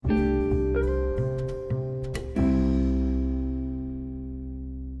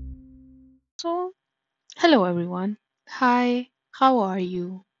Hello, everyone. Hi, how are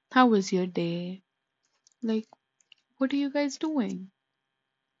you? How was your day? Like, what are you guys doing?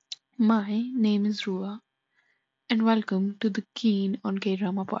 My name is Rua, and welcome to the Keen on K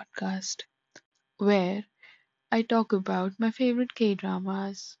Drama podcast, where I talk about my favorite K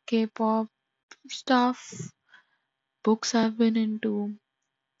dramas, K pop stuff, books I've been into,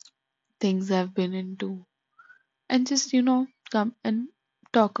 things I've been into, and just, come and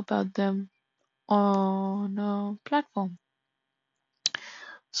talk about them on a platform.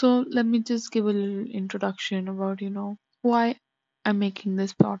 So let me just give a little introduction about, why I'm making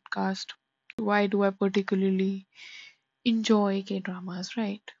this podcast. Why do I particularly enjoy K dramas,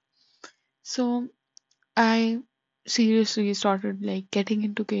 right? So I seriously started like getting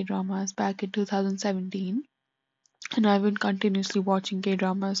into K dramas back in 2017, and I've been continuously watching K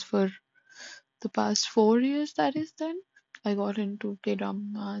dramas for the past 4 years. That is, then I got into K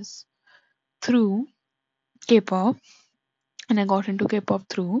dramas through K pop, and I got into K pop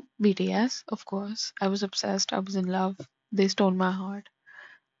through BTS, of course. I was obsessed, I was in love. They stole my heart.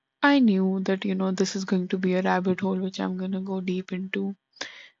 I knew that, this is going to be a rabbit hole which I'm going to go deep into.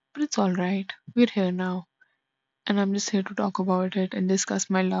 But it's alright. We're here now. And I'm just here to talk about it and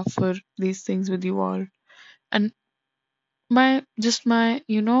discuss my love for these things with you all. And my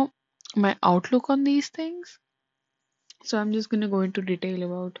outlook on these things. So I'm just going to go into detail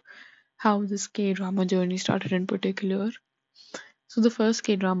about how this K drama journey started in particular. So the first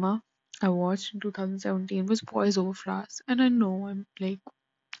K drama I watched in 2017 was Boys Over Flowers. And I know I'm like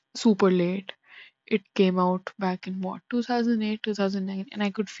super late. It came out back in what, 2008, 2009, and I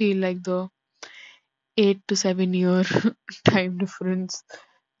could feel like the 8 to 7 year time difference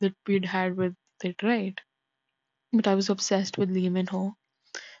that we'd had with it, right? But I was obsessed with Lee Min Ho,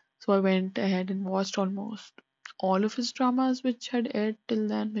 so I went ahead and watched almost all of his dramas which had aired till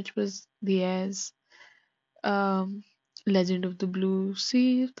then, which was The Heirs, um, Legend of the Blue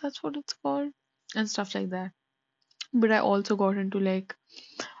Sea, if that's what it's called, and stuff like that. But I also got into like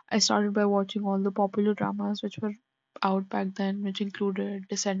I started by watching all the popular dramas which were out back then, which included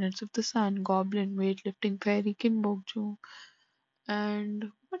Descendants of the Sun, Goblin, Weightlifting Fairy, Kim Bok Joo,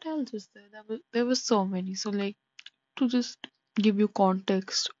 and what else was there? There was so many. So like to just give you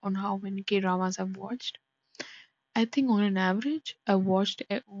context on how many K dramas I've watched, I think on an average I watched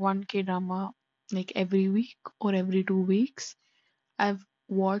one K drama like every week or every 2 weeks. I've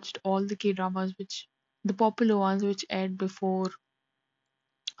watched all the K dramas which the popular ones which aired before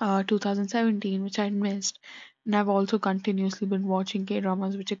 2017, which I missed. And I've also continuously been watching K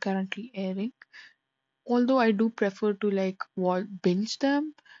dramas which are currently airing. Although I do prefer to like binge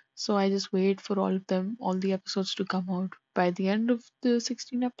them, so I just wait for all of them, all the episodes to come out by the end of the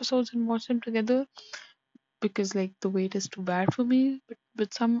 16 episodes and watch them together because like the wait is too bad for me. But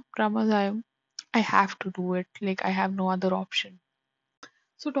with some dramas, I have to do it. Like I have no other option.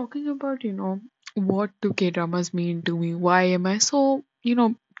 So talking about what do K dramas mean to me? Why am I so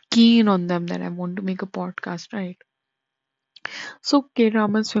keen on them that I want to make a podcast, right? So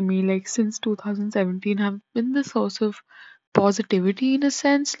K-dramas for me, like since 2017, have been the source of positivity in a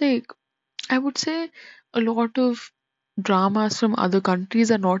sense. Like I would say a lot of dramas from other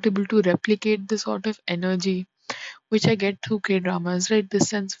countries are not able to replicate this sort of energy which I get through K-dramas, right? This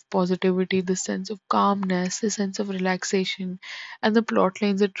sense of positivity, this sense of calmness, this sense of relaxation, and the plot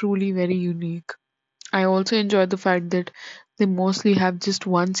lines are truly very unique. I also enjoy the fact that they mostly have just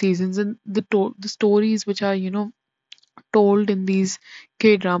one seasons and the stories which are told in these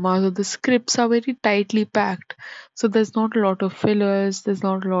K dramas or the scripts are very tightly packed. So there's not a lot of fillers, there's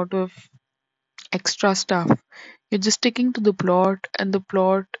not a lot of extra stuff. You're just sticking to the plot, and the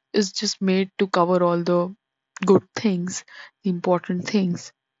plot is just made to cover all the good things, the important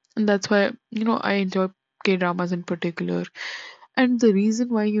things. And that's why, I enjoy K dramas in particular. And the reason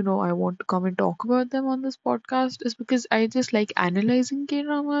why, I want to come and talk about them on this podcast is because I just like analyzing K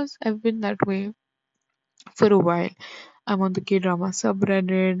dramas. I've been that way for a while. I'm on the K drama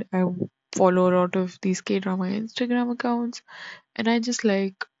subreddit. I follow a lot of these K drama Instagram accounts, and I just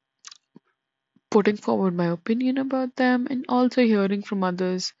like putting forward my opinion about them and also hearing from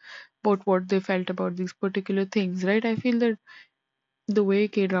others about what they felt about these particular things, right? I feel that the way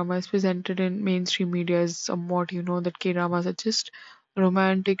K drama is presented in mainstream media is somewhat, that K dramas are just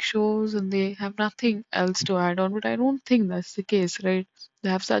romantic shows and they have nothing else to add on, but I don't think that's the case, right? They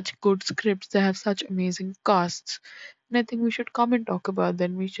have such good scripts, they have such amazing casts, and I think we should come and talk about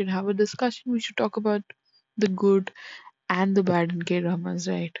them. We should have a discussion, we should talk about the good and the bad in K dramas,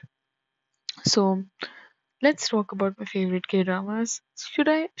 right? So let's talk about my favorite K dramas. Do you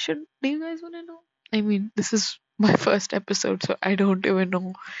guys want to know? I mean, this is my first episode, so I don't even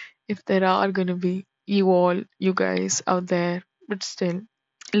know if there are gonna be, you guys out there, but still,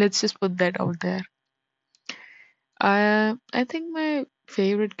 let's just put that out there. I think my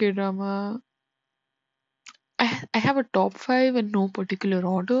favorite K drama. I have a top five in no particular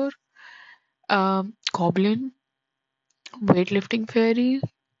order. Goblin, Weightlifting Fairy,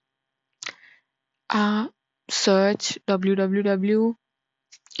 uh, Search, WWW.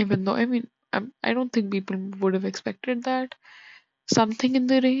 Even though I don't think people would have expected that. Something in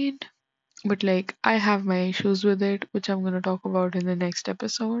the rain, but like I have my issues with it, which I'm gonna talk about in the next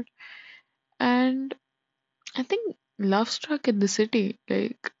episode. And I think Love Struck in the City,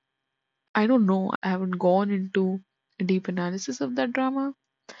 like I don't know, I haven't gone into a deep analysis of that drama,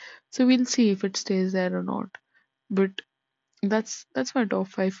 so we'll see if it stays there or not. But that's my top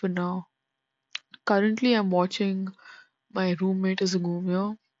five for now. Currently, I'm watching My Roommate is a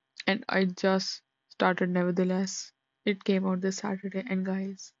Gumyo, and I just started Nevertheless. It came out this Saturday, and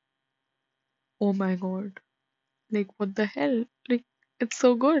guys, oh my god, like what the hell? Like it's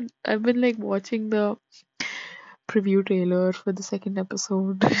so good. I've been like watching the preview trailer for the second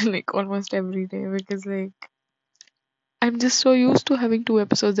episode like almost every day because like I'm just so used to having two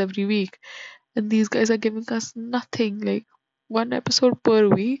episodes every week, and these guys are giving us nothing, like one episode per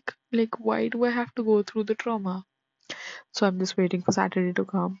week. Like why do I have to go through the trauma? So I'm just waiting for Saturday to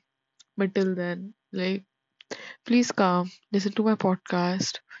come. But till then, like please come, listen to my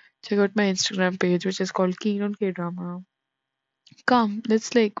podcast, check out my Instagram page which is called Keen on K Drama. Come,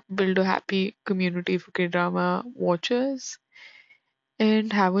 let's like build a happy community for K drama watchers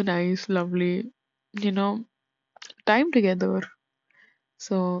and have a nice, lovely, you know, time together.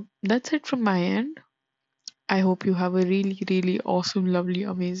 So that's it from my end. I hope you have a really, really awesome, lovely,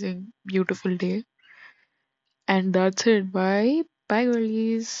 amazing, beautiful day. And that's it. Bye. Bye,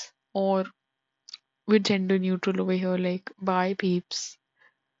 girlies. Or we're gender neutral over here, like, bye, peeps.